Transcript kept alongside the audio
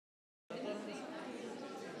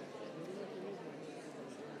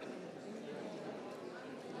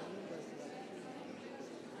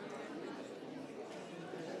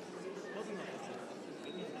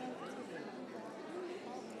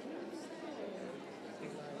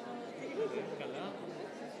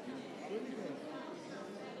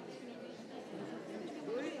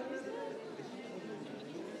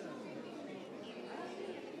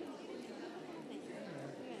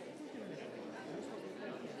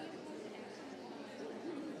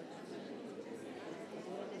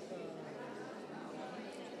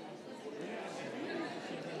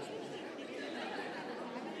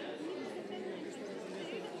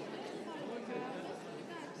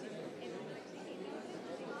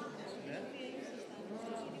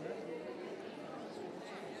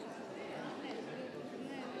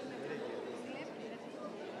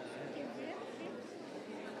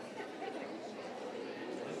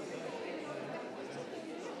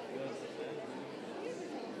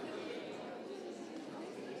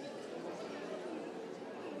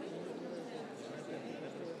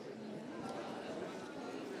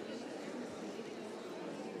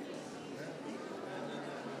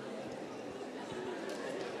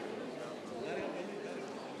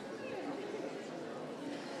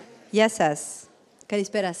Γεια σας.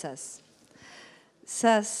 Καλησπέρα σας.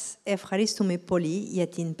 Σας ευχαριστούμε πολύ για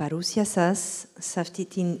την παρουσία σας σε αυτή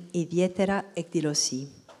την ιδιαίτερα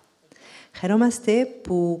εκδήλωση. Χαιρόμαστε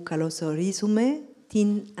που καλωσορίζουμε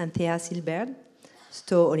την Anthea Sylbert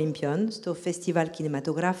στο Ολυμπιόν, στο Φεστιβάλ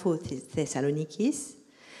Κινηματογράφου Θεσσαλονίκης,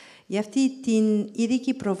 για αυτή την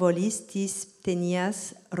ειδική προβολή της ταινίας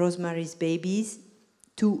Rosemary'S Babies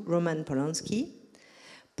του Roman Polanski,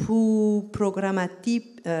 που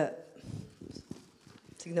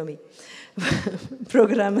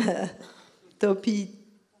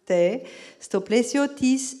προγραμματοποιείται στο πλαίσιο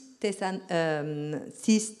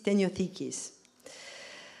της ταινιοθήκης.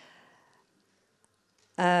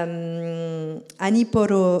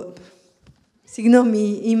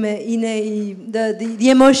 Συγγνώμη, είναι the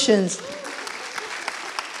emotions.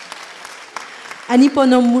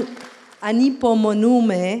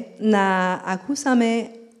 Ανυπομονούμε να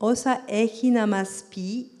ακούσαμε όσα έχει να μας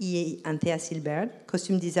πει η Anthea Sylbert,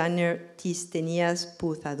 costume designer της ταινίας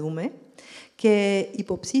που θα δούμε, και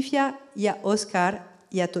υποψήφια για Όσκαρ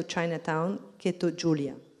για το Chinatown και το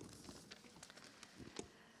Julia.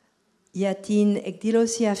 Για την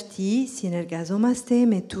εκδήλωση αυτή συνεργαζόμαστε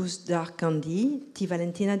με τους Dark Candy, τη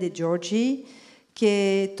Βαλεντίνα De Giorgi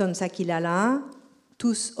και τον Σακιλαλά,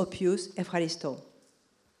 τους οποίους ευχαριστώ.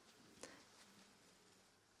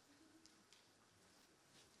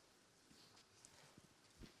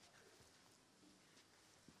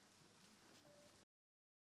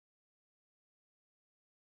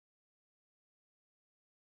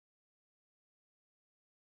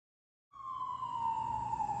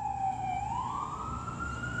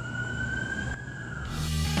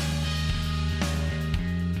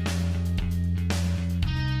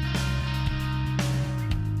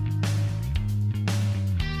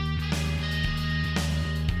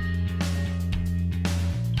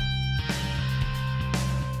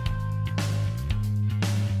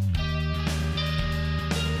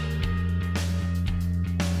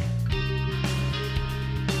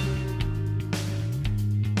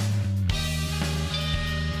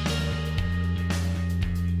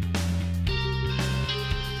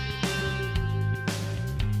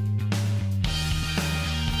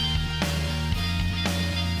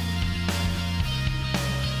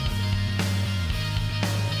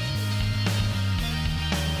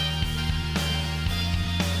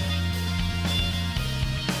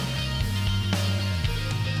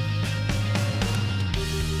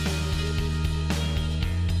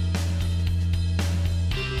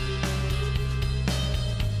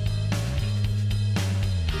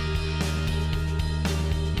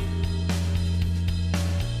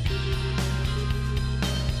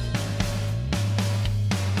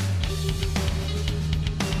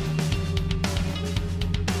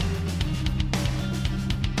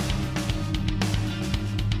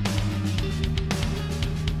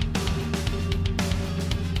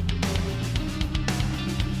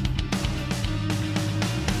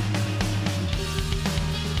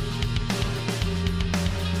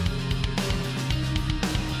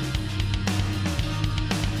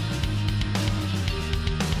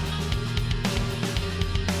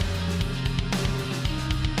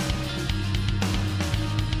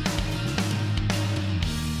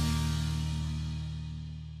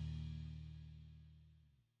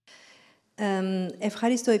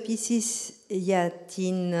 Ευχαριστώ επίσης για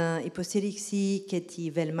την υποστήριξη και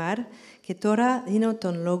τη Βελμάρ. Και τώρα δίνω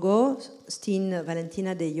τον λόγο στην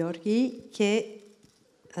Βαλεντίνα De Giorgi και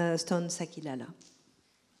στον Σακιλαλά.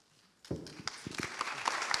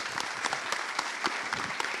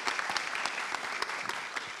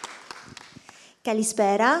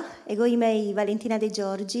 Καλησπέρα, εγώ είμαι η Βαλεντίνα De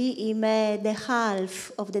Giorgi, είμαι the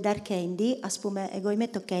half of the dark candy, ας πούμε, εγώ είμαι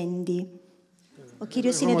το candy. Ο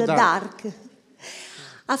κύριος είναι το dark.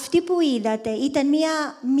 Αυτή που είδατε ήταν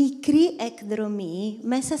μια μικρή εκδρομή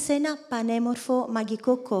μέσα σε ένα πανέμορφο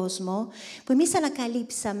μαγικό κόσμο που εμείς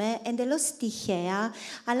ανακαλύψαμε εντελώς τυχαία,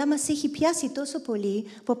 αλλά μας έχει πιάσει τόσο πολύ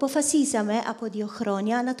που αποφασίσαμε από 2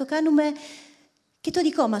 χρόνια να το κάνουμε και το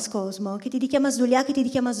δικό μας κόσμο και τη δικιά μας δουλειά και τη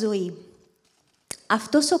δικιά μας ζωή.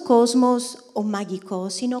 Αυτός ο κόσμος, ο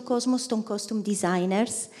μαγικός, είναι ο κόσμος των costume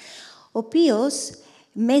designers, ο οποίος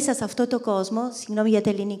μέσα σε αυτό το κόσμο, συγγνώμη για τα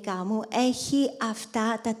ελληνικά μου, έχει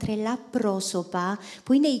αυτά τα τρελά πρόσωπα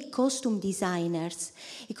που είναι οι costume designers.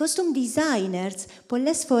 Οι costume designers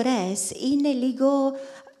πολλές φορές είναι λίγο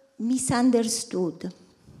misunderstood.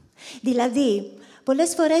 Δηλαδή,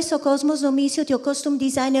 πολλές φορές ο κόσμος νομίζει ότι ο costume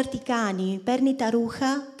designer τι κάνει, παίρνει τα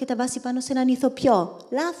ρούχα και τα βάζει πάνω σε έναν ηθοποιό.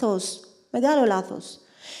 Λάθος, μεγάλο λάθος.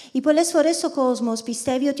 Ή πολλές φορές ο κόσμος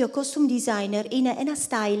πιστεύει ότι ο costume designer είναι ένα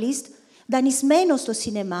stylist δανεισμένο στο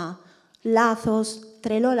σινεμά. Λάθος,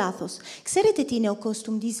 τρελό λάθος. Ξέρετε τι είναι ο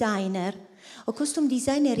costume designer? Ο costume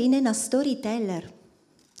designer είναι ένα storyteller.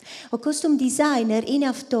 Ο costume designer είναι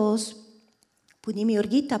αυτός που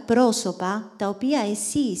δημιουργεί τα πρόσωπα τα οποία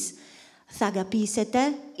εσείς θα αγαπήσετε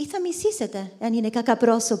ή θα μισήσετε, αν είναι κακά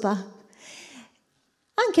πρόσωπα.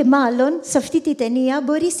 Αν και μάλλον, σε αυτή τη ταινία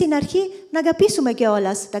μπορεί στην αρχή να αγαπήσουμε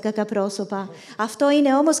κιόλας τα κακά πρόσωπα. Αυτό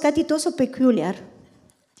είναι όμως κάτι τόσο peculiar.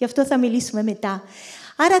 Γι' αυτό θα μιλήσουμε μετά.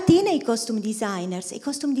 Άρα, τι είναι οι costume designers? Οι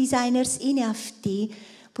costume designers είναι αυτοί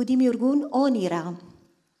που δημιουργούν όνειρα.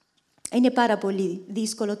 Είναι πάρα πολύ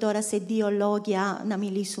δύσκολο τώρα σε 2 λόγια να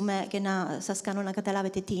μιλήσουμε και να σας κάνω να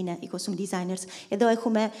καταλάβετε τι είναι οι costume designers. Εδώ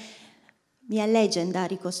έχουμε μια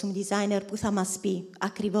legendary costume designer που θα μας πει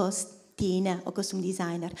ακριβώς τι είναι ο costume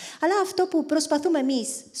designer. Αλλά αυτό που προσπαθούμε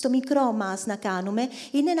εμείς στο μικρό μας να κάνουμε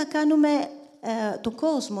είναι να κάνουμε τον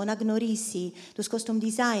κόσμο να γνωρίσει τους costume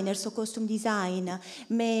designers, το costume design,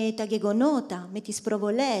 με τα γεγονότα, με τις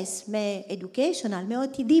προβολές, με educational, με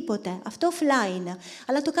οτιδήποτε. Αυτό offline.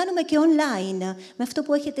 Αλλά το κάνουμε και online, με αυτό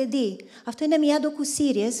που έχετε δει. Αυτό είναι μια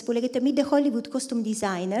docu-series που λέγεται Meet the Hollywood Costume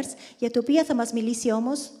Designers, για το οποίο θα μας μιλήσει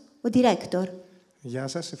όμως ο director. Γεια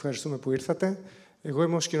σας, ευχαριστούμε που ήρθατε. Εγώ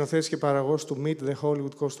είμαι ο σκηνοθέτης και παραγωγός του Meet the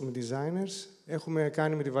Hollywood Costume Designers. Έχουμε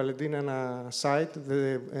κάνει με τη Βαλεντίνα ένα site,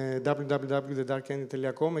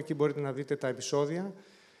 www.thedarkcandy.com. Εκεί μπορείτε να δείτε τα επεισόδια.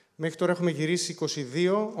 Μέχρι τώρα έχουμε γυρίσει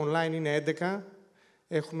 22, online είναι 11.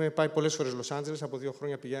 Έχουμε πάει πολλές φορές Λος Άντζελες, από 2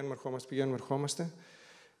 χρόνια πηγαίνουμε, ερχόμαστε.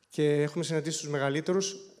 Και έχουμε συναντήσει τους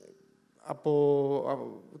μεγαλύτερους, από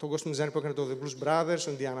τον costume design που έκανε το The Blues Brothers,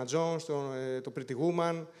 τον Indiana Jones, το Pretty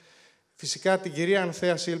Woman. Φυσικά την κυρία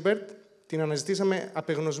Anthea Sylbert, την αναζητήσαμε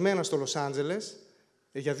απεγνωσμένα στο Λος Άντζελες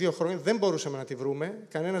για 2 χρόνια. Δεν μπορούσαμε να τη βρούμε.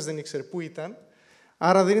 Κανένας δεν ήξερε πού ήταν.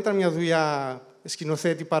 Άρα δεν ήταν μια δουλειά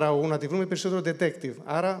σκηνοθέτη παραγωγού να τη βρούμε, περισσότερο detective.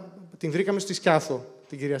 Άρα την βρήκαμε στη Σκιάθο,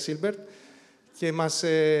 την κυρία Σίλμπερτ. Και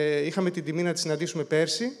είχαμε την τιμή να τη συναντήσουμε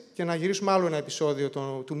πέρσι και να γυρίσουμε άλλο ένα επεισόδιο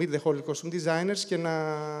του Meet the Hollywood Costume Designers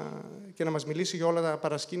και να μας μιλήσει για όλα τα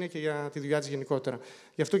παρασκήνια και για τη δουλειά της γενικότερα.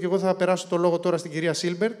 Γι' αυτό και εγώ θα περάσω το λόγο τώρα στην κυρία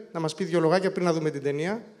Σίλμπερτ να μας πει 2 λογάκια πριν να δούμε την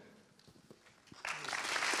ταινία.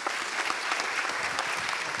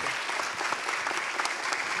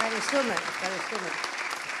 Ευχαριστούμε.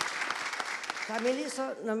 Θα μιλήσω,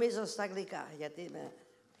 νομίζω, στα αγγλικά, γιατί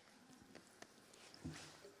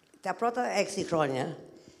τα πρώτα 6 χρόνια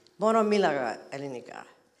μόνο μίλαγα ελληνικά.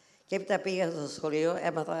 Και έπειτα πήγα στο σχολείο,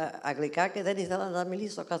 έμαθα αγγλικά και δεν ήθελα να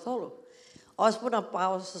μιλήσω καθόλου. Ώσπου να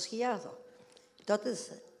πάω στο σκιάθο. Τότε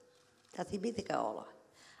τα θυμήθηκα όλα.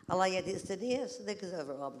 Αλλά για τις ταινίες δεν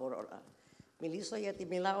ξέρω αν μπορώ να μιλήσω, γιατί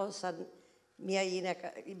μιλάω σαν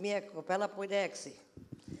μια κοπέλα που είναι 6.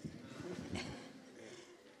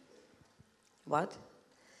 What?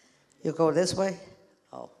 You go this way?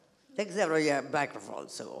 Oh. Δεν ξέρω για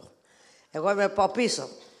microphones εγώ. Εγώ είμαι από πίσω.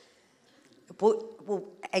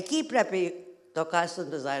 Εκεί πρέπει το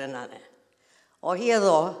costume design να είναι. Όχι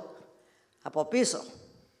εδώ, από πίσω.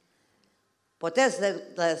 Ποτέ δεν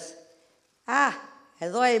λες,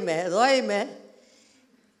 εδώ είμαι.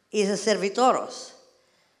 Είσαι σερβιτόρος.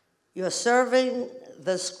 You're serving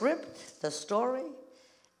the script, the story,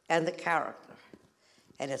 and the character.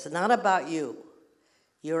 And it's not about you.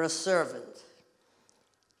 You're a servant.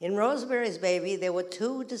 In Rosemary's Baby, there were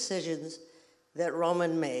 2 decisions that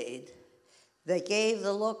Roman made that gave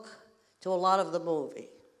the look to a lot of the movie.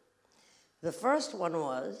 The first one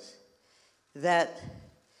was that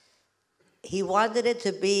he wanted it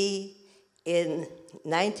to be in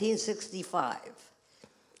 1965,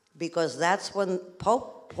 because that's when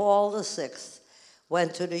Pope Paul VI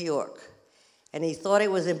went to New York. And he thought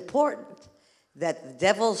it was important that the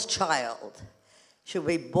devil's child should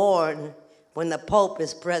be born when the Pope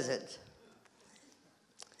is present.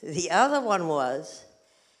 The other one was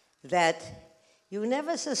that you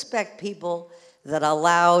never suspect people that are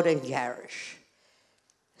loud and garish,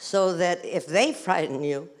 so that if they frighten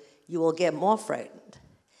you, you will get more frightened.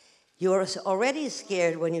 You're already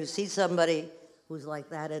scared when you see somebody who's like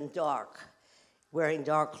that in dark, wearing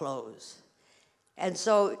dark clothes. And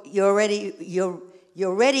so you're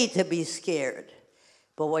ready to be scared.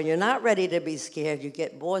 But when you're not ready to be scared, you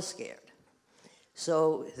get more scared. So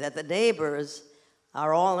that the neighbors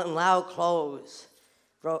are all in loud clothes.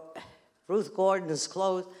 Ruth Gordon's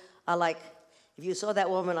clothes are like, if you saw that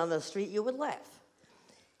woman on the street, you would laugh.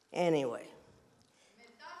 Anyway.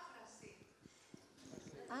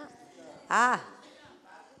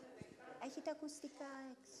 Έχει τα ακουστικά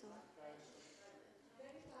έξω.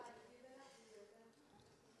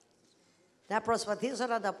 Να προσπαθήσω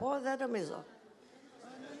να τα πω, δεν νομίζω.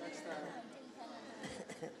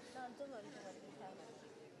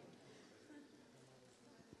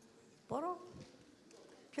 Μπορώ.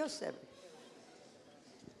 Ποιος θέλει.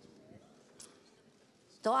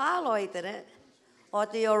 Το άλλο ήταν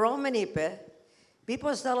ότι ο Ρόμαν είπε,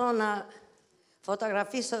 μήπως θέλω να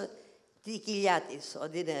φωτογραφίσω τη κοιλιά της,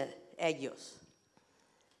 ότι είναι έγκυος.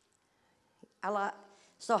 Αλλά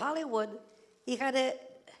στο Hollywood είχαν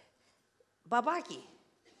μπαμπάκι.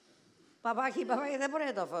 Μπαμπάκι, δεν μπορεί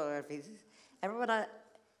να το φωτογραφίσεις. Έπρεπε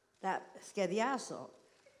να σχεδιάσω.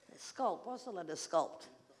 Sculpt, πώς το λένε, sculpt.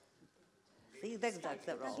 Δεν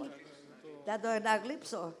ξέρω. Να το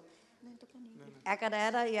αναγλύψω. Έκανα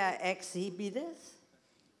ένα για 6 μήνες,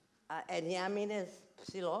 9 μήνες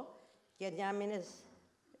ψηλό και 9 μήνες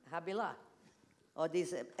χαμηλά. Ότι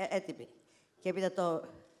είσαι έτοιμη. Και έπειτα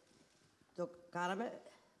το κάναμε,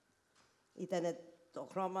 ήταν το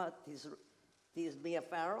χρώμα της Mia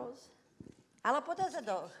Farrow's, αλλά ποτέ δεν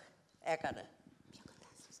το έκανε.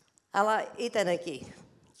 Αλλά ήταν εκεί.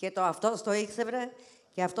 Και αυτός το ήξερε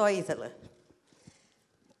και αυτό ήθελε.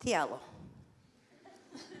 Τι άλλο.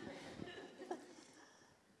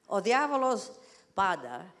 Ο διάβολος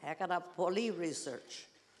πάντα έκανα πολύ research.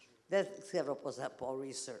 Δεν ξέρω πώς θα πω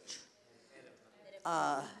research.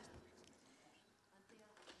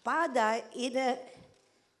 Πάντα είναι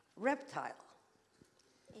reptile.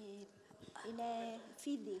 Είναι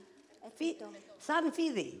φίδι. Σαν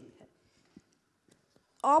φίδι.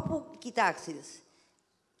 Όπου κοιτάξεις,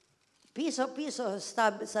 πίσω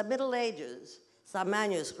στα Middle Ages, στα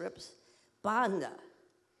manuscripts, πάντα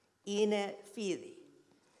είναι φίδι.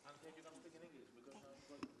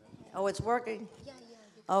 Oh, it's working?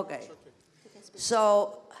 Yeah. Okay. So,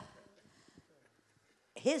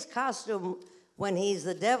 his costume when he's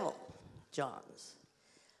the devil, John's,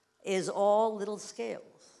 is all little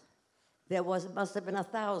scales. Must have been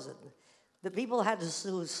 1,000. The people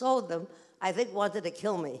who sewed them, I think, wanted to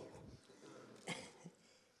kill me.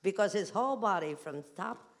 Because his whole body, from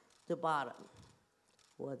top to bottom,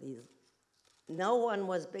 were these. No one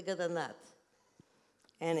was bigger than that.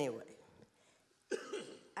 Anyway.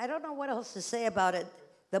 I don't know what else to say about it,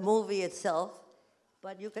 the movie itself,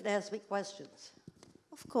 but you can ask me questions.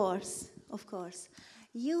 Of course, of course.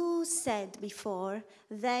 You said before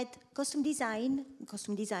that costume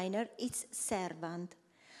designer is servant.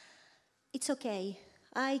 It's okay.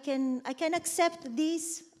 I can accept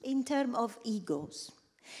this in terms of egos.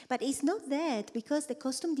 But it's not that, because the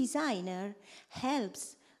costume designer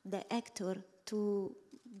helps the actor to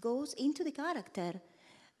go into the character,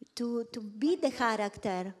 to be the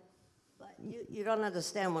character. But you don't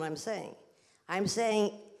understand what I'm saying. I'm saying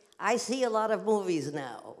I see a lot of movies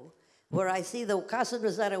now where I see the costume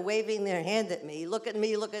designer waving their hand at me, look at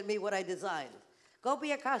me, what I designed. Go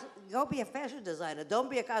be a fashion designer. Don't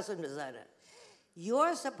be a costume designer.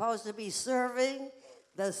 You're supposed to be serving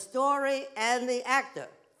the story and the actor.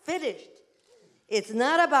 Finished. It's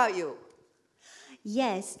not about you.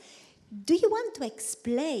 Yes. Do you want to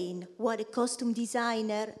explain what a costume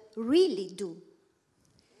designer really do?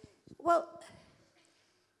 Well,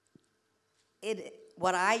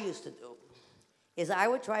 what I used to do is I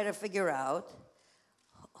would try to figure out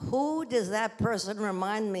who does that person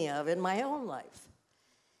remind me of in my own life.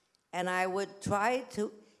 And I would try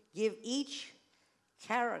to give each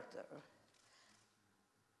character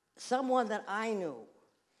someone that I knew,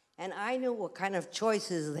 and I knew what kind of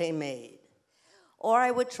choices they made. Or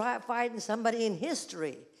I would try to find somebody in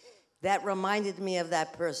history that reminded me of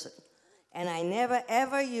that person. And I never,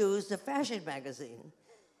 ever used a fashion magazine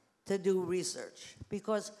to do research.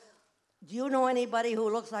 Because do you know anybody who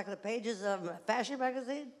looks like the pages of a fashion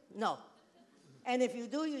magazine? No. And if you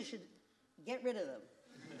do, you should get rid of them.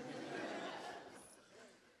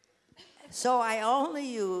 So I only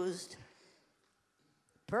used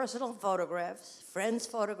personal photographs, friends'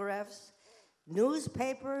 photographs,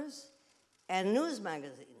 newspapers, and news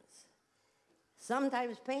magazines.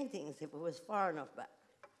 Sometimes paintings, if it was far enough back.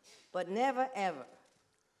 But never, ever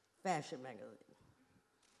fashion magazine.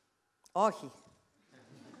 Όχι.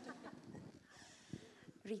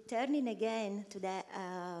 Returning again to the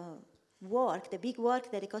work, the big work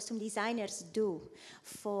that the costume designers do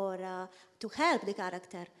to help the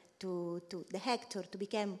character, to the actor to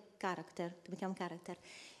become character.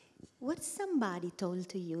 What somebody told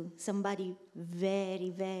to you? Somebody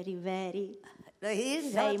very, very, very He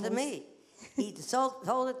didn't tell it to me. He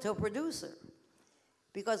told it to a producer.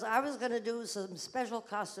 Because I was going to do some special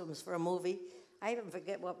costumes for a movie. I even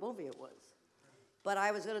forget what movie it was. But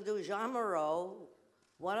I was going to do Jean Moreau,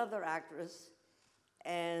 one other actress,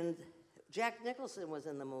 and Jack Nickolson was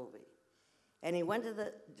in the movie. And he went to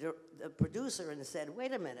the producer and said,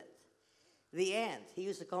 wait a minute, the ant, he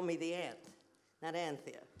used to call me the ant, not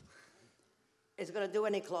Anthea, is going to do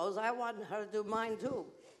any clothes. I want her to do mine too.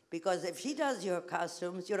 Because if she does your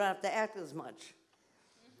costumes, you don't have to act as much.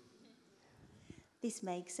 This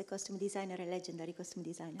makes a costume designer a legendary costume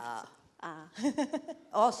designer.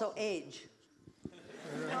 Also age.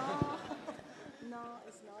 No,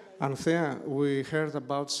 it's not. Anthea, we heard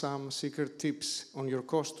about some secret tips on your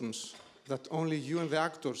costumes that only you and the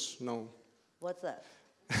actors know. What's that?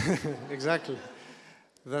 Exactly.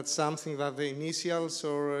 That's something that the initials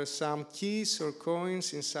or some keys or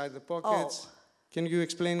coins inside the pockets. Oh. Can you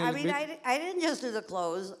explain a little bit? I didn't just do the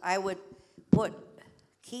clothes. I would put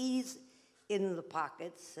keys in the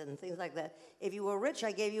pockets and things like that. If you were rich,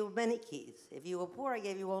 I gave you many keys. If you were poor, I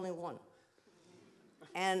gave you only one.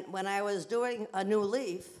 And when I was doing A New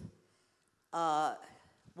Leaf,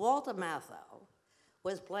 Walter Matthau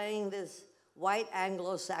was playing this white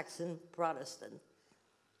Anglo-Saxon Protestant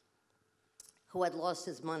who had lost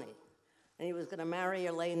his money. And he was going to marry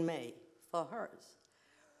Elaine May for hers.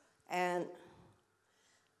 And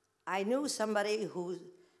I knew somebody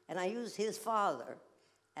and I used his father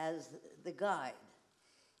as the guide.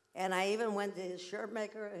 And I even went to his shirt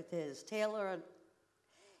maker, to his tailor,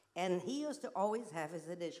 and he used to always have his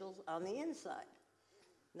initials on the inside,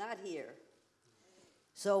 not here.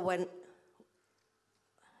 So when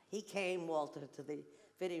he came, Walter, to the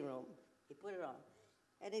fitting room, he put it on,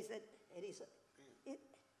 and he said,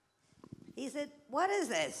 "What is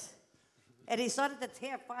this?" And he started to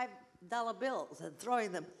tear $5 bills and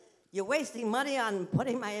throwing them. "You're wasting money on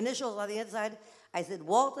putting my initials on the inside." I said,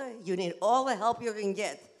 "Walter, you need all the help you can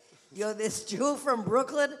get. You're this Jew from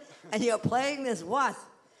Brooklyn, and you're playing this what?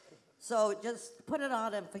 So just put it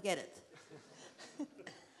on and forget it."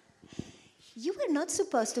 You were not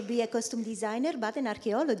supposed to be a costume designer, but an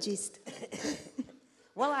archaeologist.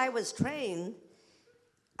 Well, I was trained.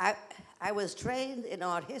 I was trained in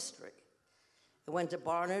art history. I went to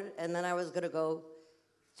Barnard, and then I was going to go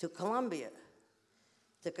to Columbia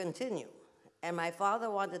to continue. And my father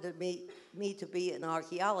wanted me to be an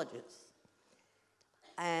archaeologist.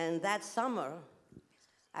 And that summer,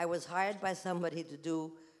 I was hired by somebody to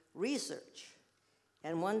do research.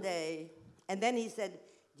 And one day, and then he said,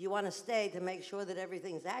 "Do you want to stay to make sure that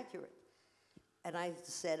everything's accurate?" And I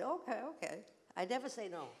said, okay. I never say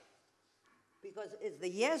no. Because it's the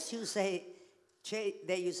yes you say,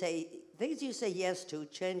 things you say yes to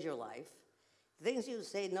change your life. Things you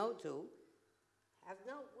say no to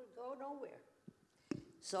would go nowhere.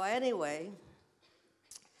 So anyway,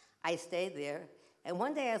 I stayed there. And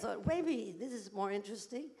one day I thought, maybe this is more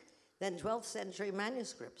interesting than 12th century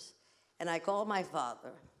manuscripts. And I called my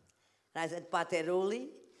father. And I said, "Pateruli."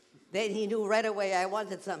 Then he knew right away I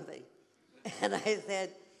wanted something. And I said,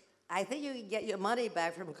 "I think you can get your money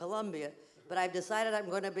back from Columbia, but I've decided I'm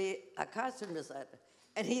going to be a costume designer."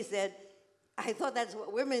 And he said, "I thought that's what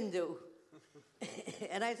women do."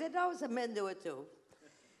 And I said, "No, some men do it too."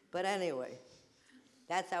 But anyway,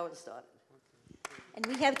 that's how it started. And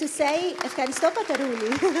we have to say, ευχαριστώ Πατερούλη.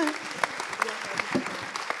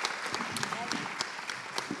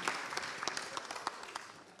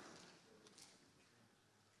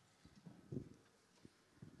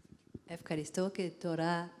 Ευχαριστώ και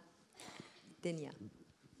τώρα ταινία.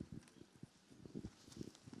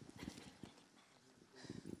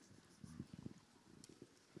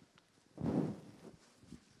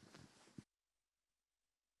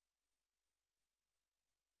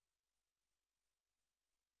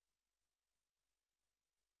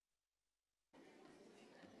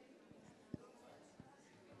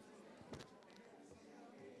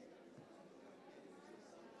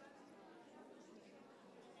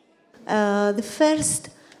 The first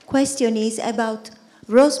question is about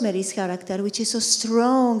Rosemary's character, which is so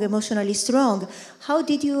strong, emotionally strong. How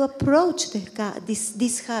did you approach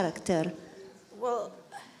this character? Well,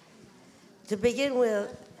 to begin with,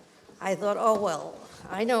 I thought, oh, well,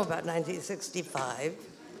 I know about 1965.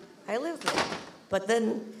 I lived there. But then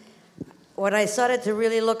when I started to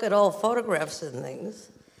really look at old photographs and things,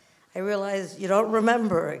 I realized you don't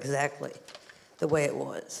remember exactly the way it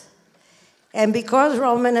was. And because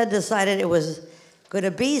Roman had decided it was going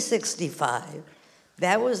to be 65,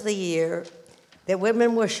 that was the year that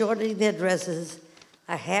women were shortening their dresses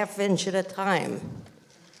a ½ inch at a time.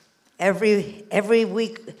 Every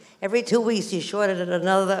week, every 2 weeks, you shortened it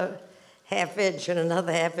another ½ inch and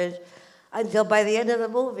another ½ inch, until by the end of the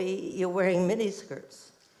movie, you're wearing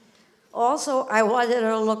miniskirts. Also, I wanted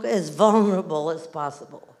her to look as vulnerable as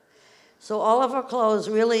possible. So all of her clothes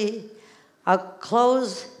really are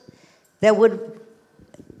clothes that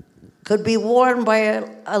could be worn by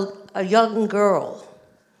a young girl,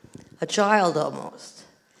 a child almost,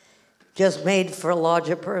 just made for a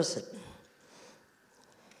larger person.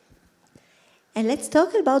 And let's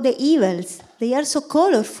talk about the evils. They are so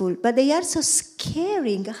colorful, but they are so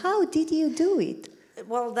scaring. How did you do it?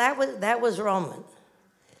 Well, that was Roman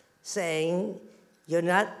saying, you're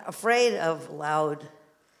not afraid of loud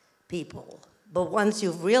people. But once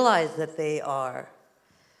you've realized that they are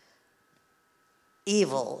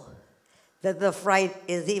evil, that the fright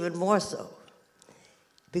is even more so,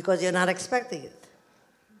 because you're not expecting it.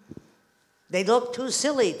 They look too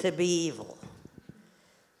silly to be evil,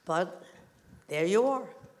 but there you are.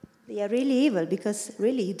 They are really evil because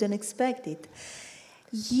really you don't expect it.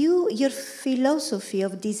 Your philosophy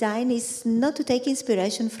of design is not to take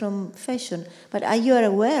inspiration from fashion, but are you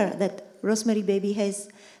aware that Rosemary Baby has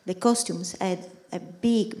the costumes had a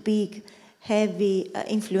big, heavy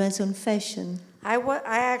influence on fashion? I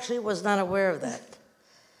actually was not aware of that,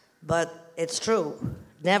 but it's true.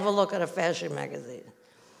 Never look at a fashion magazine.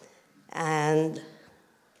 And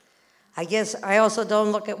I guess I also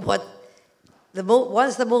don't look at what,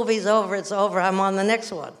 once the movie's over, it's over, I'm on the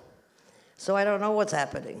next one. So I don't know what's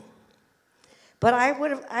happening. But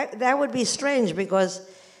that would be strange because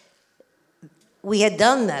we had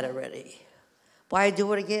done that already. Why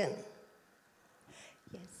do it again?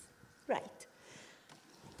 Yes, right.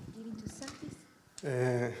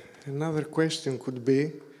 Another question could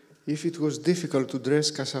be if it was difficult to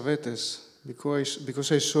dress casavetes,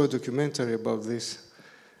 because I saw a documentary about this.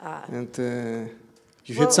 And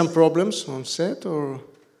you had some problems on set, or?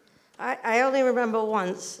 I only remember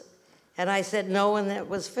once, and I said no when that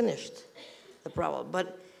was finished, the problem.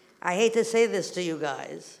 But I hate to say this to you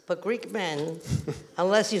guys, but Greek men,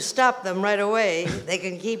 unless you stop them right away, they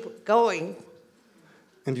can keep going.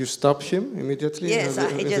 And you stopped him immediately? Yes,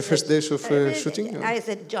 at the first days of shooting? I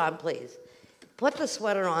said, John, please, put the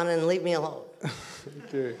sweater on and leave me alone.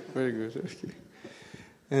 Okay, very good. Okay.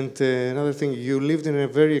 And another thing, you lived in a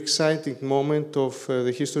very exciting moment of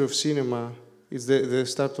the history of cinema. It's the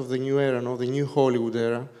start of the new era, no? The new Hollywood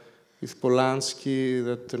era, with Polanski,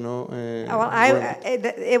 that, you know...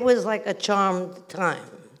 it was like a charmed time.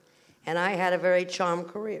 And I had a very charmed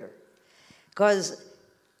career. Because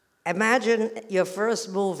imagine your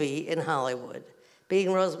first movie in Hollywood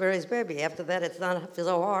being Rosemary's Baby. After that, it's not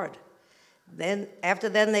so hard. Then, after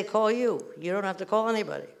then, they call you. You don't have to call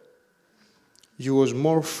anybody. You was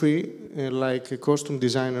more free, like a costume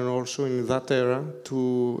designer also in that era,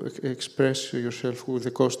 to express yourself with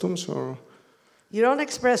the costumes, or? You don't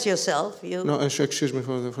express yourself. No, excuse me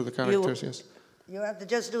for the characters. Yes. You have to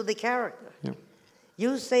just do the character. Yeah.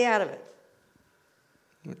 You stay out of it.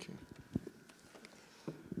 Okay.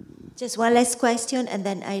 Just one last question, and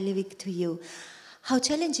then I leave it to you. How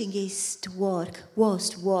challenging was to work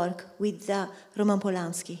with Roman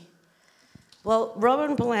Polanski? Well,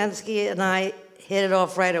 Roman Polanski and I hit it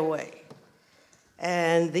off right away.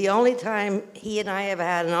 And the only time he and I ever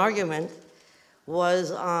had an argument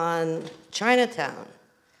was on Chinatown.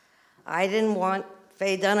 I didn't want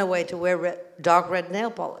Faye Dunaway to wear dark red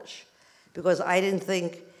nail polish because I didn't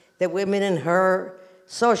think that women in her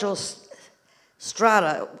social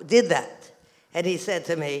strata did that. And he said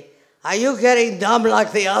to me, "Are you getting dumb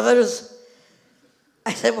like the others?"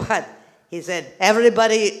 I said, "What?" He said,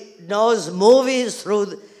 "Everybody knows movies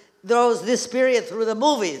knows this period through the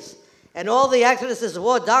movies. And all the actresses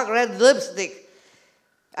wore dark red lipstick.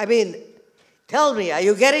 I mean, tell me, are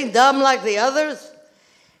you getting dumb like the others?"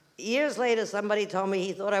 Years later, somebody told me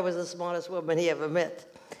he thought I was the smartest woman he ever met.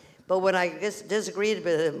 But when I disagreed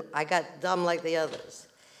with him, I got dumb like the others.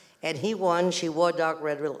 And he won. She wore dark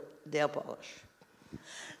red nail polish.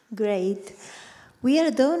 Great. We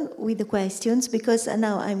are done with the questions because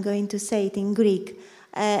now I'm going to say it in Greek.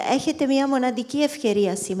 Έχετε μια μοναδική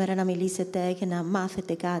ευκαιρία σήμερα να μιλήσετε και να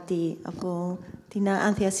μάθετε κάτι από την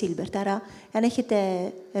Anthea Sylbert. Άρα, αν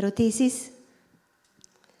έχετε ερωτήσεις...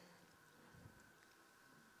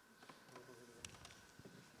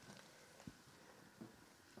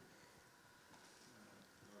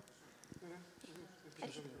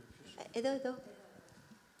 Εδώ.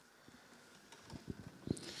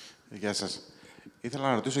 Γεια σας. Ήθελα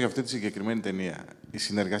να ρωτήσω για αυτή τη συγκεκριμένη ταινία. Η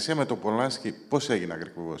συνεργασία με τον Πολάνσκι πώς έγινε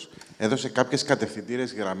ακριβώς? Έδωσε κάποιες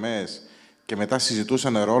κατευθυντήρες γραμμές και μετά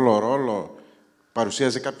συζητούσαν ρόλο-ρόλο,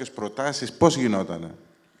 παρουσίαζε κάποιες προτάσεις. Πώς γινότανε?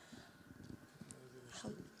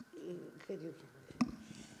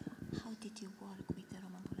 How did you work with the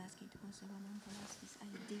Roman Polanski? It was Roman Polanski's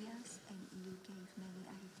ideas and you gave many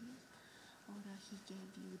ideas? Or he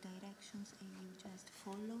gave you directions and you just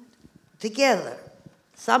followed? Together.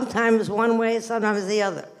 Sometimes one way, sometimes the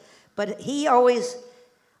other. But I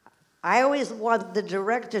always want the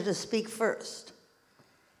director to speak first.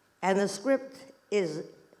 And the script is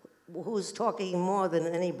who's talking more than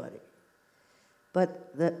anybody.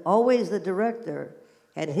 but always the director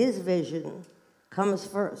and his vision comes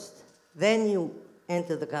first. Then you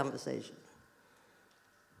enter the conversation.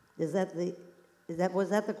 Was that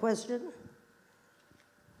the question?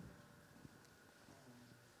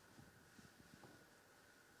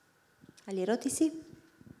 Άλλη ερώτηση?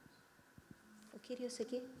 Ο κύριος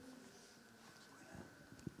εκεί.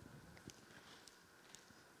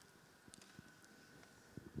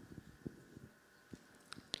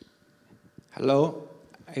 Hello.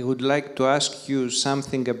 I would like to ask you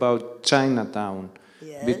something about Chinatown.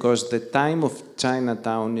 Yes. Because the time of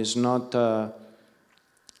Chinatown is not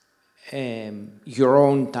your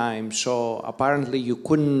own time, so apparently you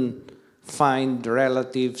couldn't find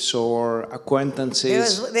relatives or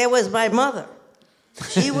acquaintances. There was my mother.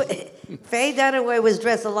 Faye Dunaway was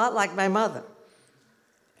dressed a lot like my mother.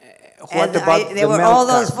 What about there were all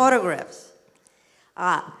those photographs.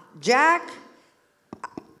 Jack,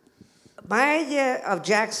 my idea of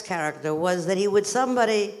Jack's character was that he was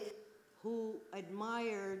somebody who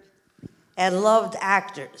admired and loved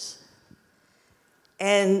actors,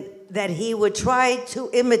 and that he would try to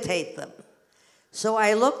imitate them. So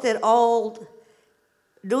I looked at old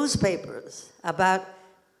newspapers about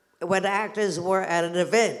when actors were at an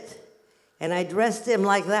event, and I dressed him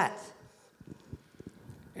like that.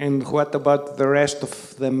 And what about the rest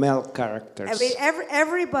of the male characters? I mean,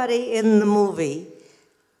 everybody in the movie,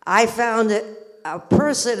 I found a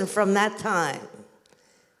person from that time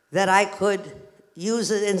that I could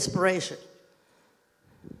use as inspiration.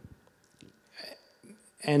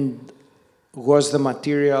 And was the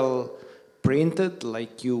material printed,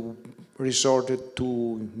 like you resorted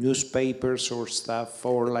to newspapers or stuff,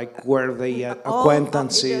 or like were they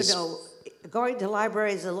acquaintances? Going to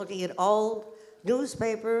libraries and looking at old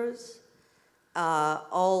newspapers,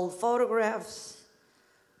 old photographs,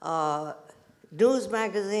 news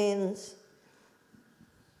magazines.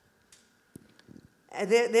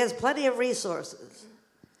 There's plenty of resources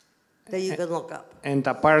that you can look up. And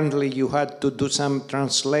apparently you had to do some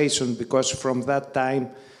translation because from that time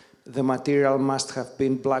the material must have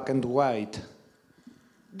been black and white.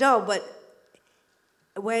 No, but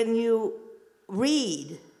when you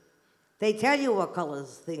read, they tell you what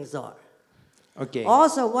colors things are. Okay.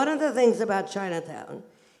 Also, one of the things about Chinatown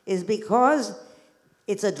is because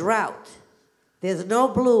it's a drought, there's no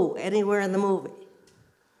blue anywhere in the movie.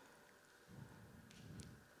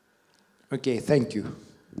 Okay, thank you.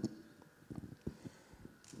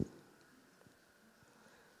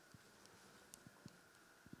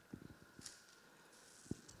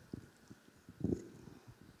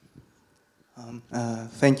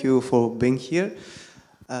 Thank you for being here.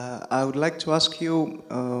 I would like to ask you,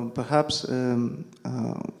 perhaps, in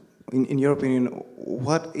your opinion,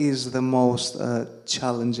 what is the most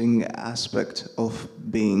challenging aspect of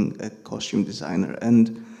being a costume designer?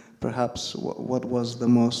 And perhaps, what was the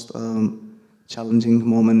most challenging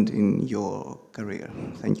moment in your career?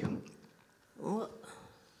 Thank you. Well,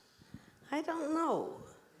 I don't know.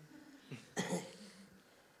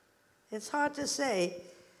 It's hard to say.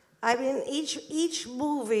 I mean, each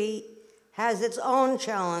movie has its own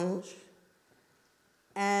challenge,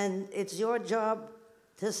 and it's your job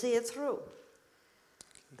to see it through.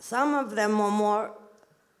 Some of them were more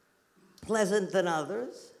pleasant than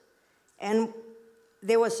others, and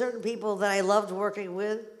there were certain people that I loved working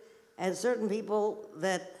with, and certain people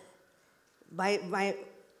that,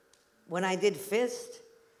 when I did Fist,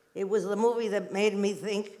 it was the movie that made me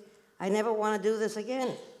think, I never want to do this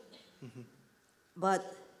again. Mm-hmm.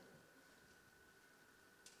 But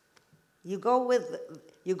you go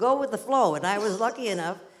with the flow, and I was lucky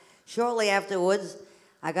enough. Shortly afterwards,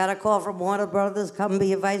 I got a call from Warner Brothers, come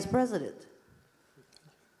be a vice president.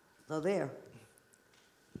 So there.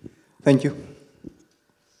 Thank you.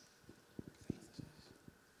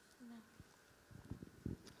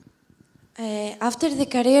 After the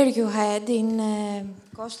career you had in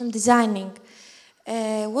costume designing,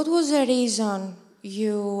 what was the reason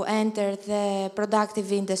you entered the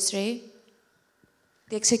productive industry?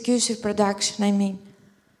 The exclusive production, I mean.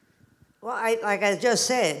 Well, like I just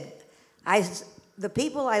said, the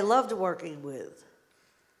people I loved working with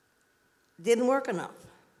didn't work enough,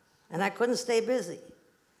 and I couldn't stay busy.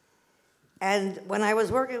 And when I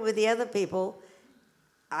was working with the other people,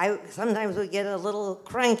 I sometimes would get a little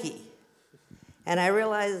cranky, and I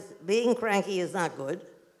realized being cranky is not good,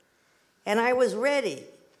 and I was ready.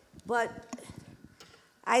 But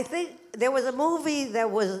I think there was a movie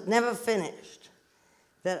that was never finished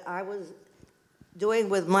that I was doing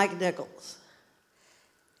with Mάικ Νίκολς.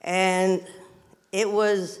 And it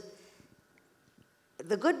was,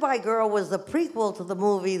 The Goodbye Girl was the prequel to the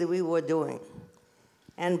movie that we were doing.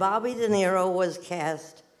 And Bobby De Niro was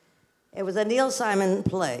cast. It was a Neil Simon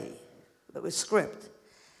play. It was script.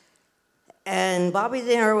 And Bobby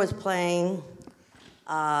De Niro was playing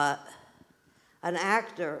an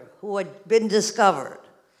actor who had been discovered.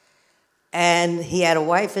 And he had a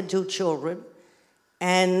wife and 2 children.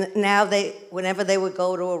 And now whenever they would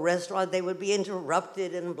go to a restaurant, they would be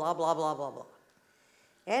interrupted and blah, blah, blah, blah, blah.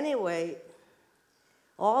 Anyway,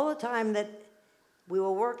 all the time that we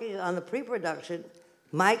were working on the pre-production,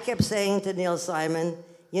 Mike kept saying to Neil Simon,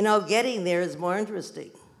 you know, getting there is more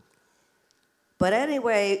interesting. But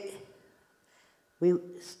anyway, we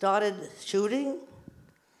started shooting.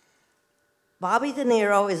 Bobby De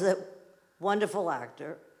Niro is a wonderful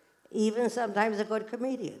actor, even sometimes a good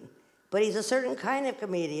comedian. But he's a certain kind of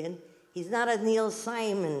comedian. He's not a Neil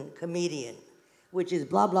Simon comedian, which is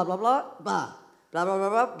blah, blah, blah, blah, blah, blah, blah, blah,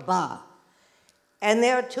 blah, blah. And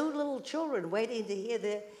there are 2 little children waiting to hear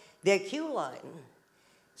their cue line.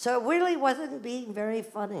 So it really wasn't being very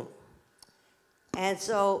funny. And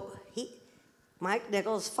so Mike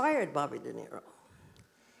Nikols fired Bobby De Niro.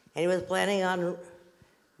 And he was planning on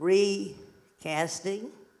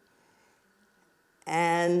recasting.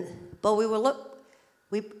 But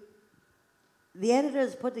the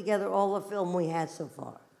editors put together all the film we had so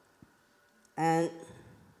far. And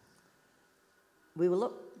we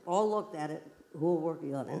all looked at it, who were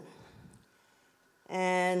working on it.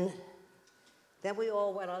 And then we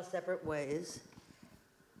all went our separate ways.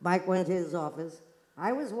 Mike went to his office.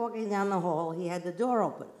 I was walking down the hall. He had the door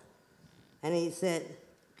open. And he said,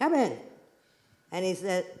 come in. And he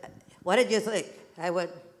said, what did you think?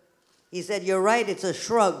 He said, you're right, it's a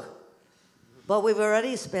shrug. But we've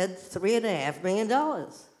already spent $3.5 million.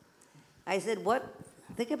 I said, what?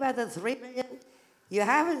 Think about the $3 million you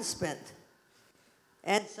haven't spent.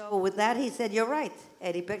 And so with that, he said, you're right.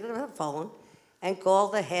 And he picked up the phone and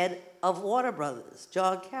called the head of Warner Brothers,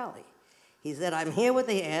 John Calley. He said, I'm here with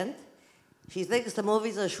the aunt. She thinks the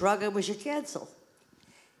movie's a shrug and we should cancel.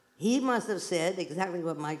 He must have said exactly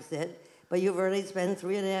what Mike said, but you've already spent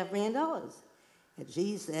 $3.5 million. And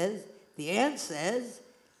she says, the aunt says,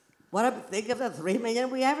 think of the $3 million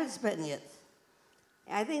we haven't spent yet.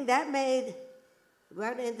 I think that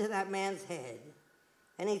went into that man's head.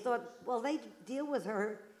 And he thought, well, they deal with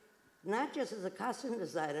her not just as a costume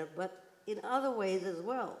designer, but in other ways as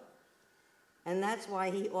well. And that's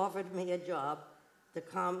why he offered me a job to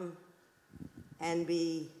come and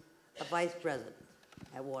be a vice president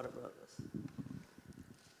at Warner Brothers.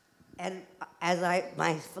 And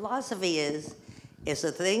my philosophy is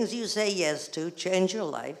the things you say yes to change your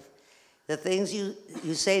life. The things you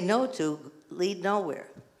say no to lead nowhere.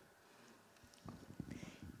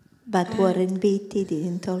 But Warren Beatty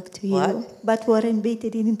didn't talk to you. What? But Warren Beatty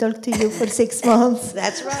didn't talk to you for 6 months.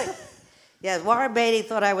 That's right. Yeah, Warren Beatty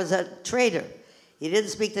thought I was a traitor. He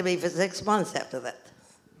didn't speak to me for 6 months after that.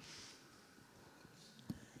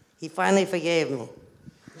 He finally forgave me.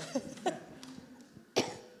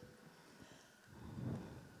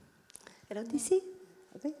 Ερώτηση?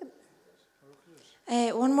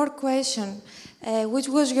 One more question. Which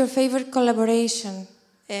was your favorite collaboration?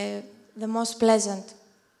 The most pleasant?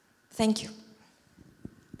 Thank you.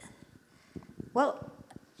 Well,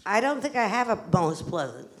 I don't think I have a most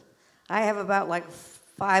pleasant. I have about like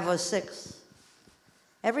 5 or 6.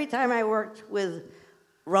 Every time I worked with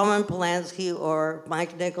Roman Polanski or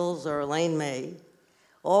Mike Nikols or Elaine May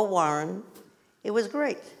or Warren, it was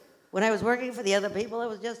great. When I was working for the other people, it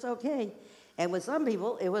was just okay. And with some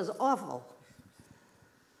people, it was awful.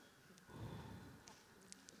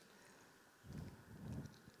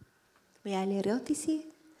 Μια άλλη ερώτηση?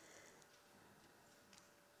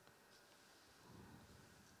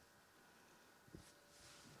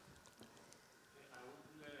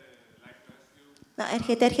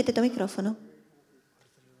 Έρχεται το μικρόφωνο.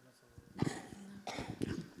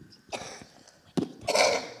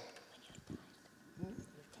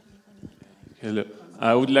 Hello.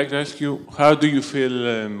 I would like to ask you, how do you feel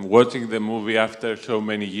watching the movie after so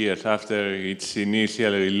many years, after its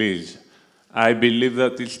initial release? I believe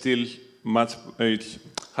that it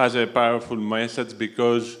has a powerful message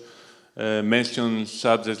because mentions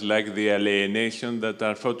subjects like the alienation that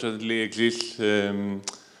unfortunately exists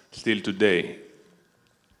still today.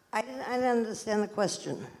 I didn't understand the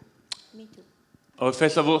question. Me too.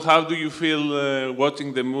 First of all, how do you feel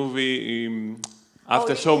watching the movie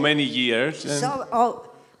after so many years?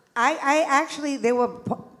 I actually, there were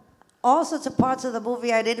all sorts of parts of the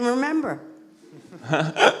movie I didn't remember.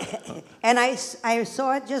 And I saw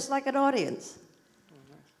it just like an audience.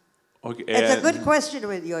 Okay, it's a good question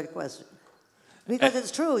with your question. Because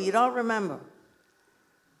it's true, you don't remember.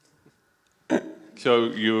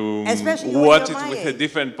 So you Especially watch when it you're my with a age.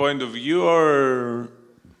 different point of view, or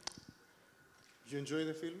You enjoy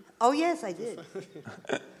the film? Oh, yes, I did.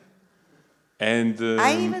 and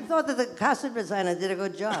I even thought that the costume designer did a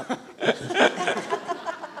good job.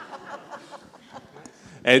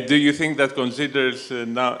 and do you think that considers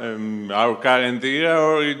now our current era,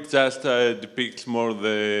 or it just depicts more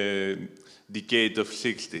the decade of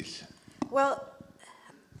 60s? Well,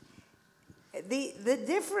 the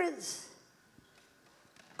difference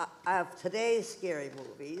of today's scary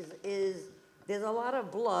movies is there's a lot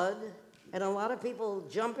of blood and a lot of people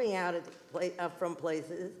jumping out from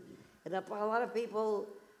places and a lot of people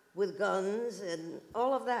with guns and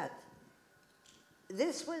all of that.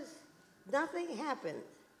 This was, nothing happened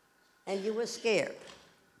and you were scared.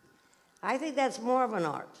 I think that's more of an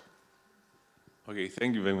art. Okay,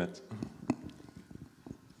 thank you very much.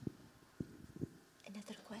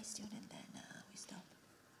 Another question and then we stop.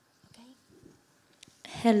 Okay?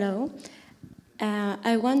 Hello.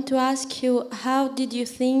 I want to ask you, how did you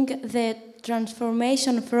think the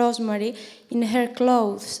transformation of Rosemary in her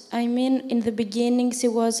clothes? I mean, in the beginning she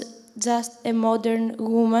was just a modern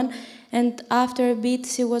woman, and after a bit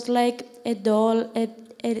she was like a doll,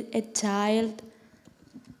 a child.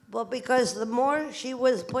 Well, because the more she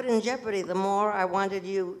was put in jeopardy, the more I wanted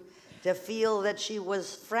you to feel that she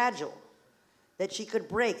was fragile, that she could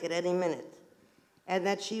break at any minute, and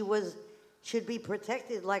that she should be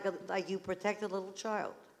protected like you protect a little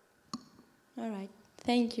child. All right,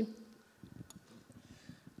 thank you.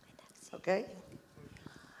 Okay?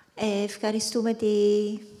 Ευχαριστούμε τη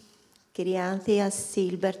κυρία Άνθεα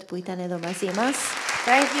Σίλμπερτ που ήταν εδώ μαζί μας.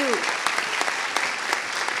 Thank you.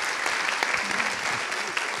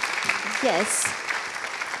 Yes.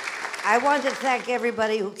 I want to thank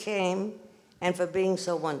everybody who came and for being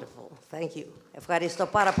so wonderful. Thank you. Ευχαριστώ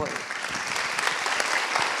πάρα πολύ.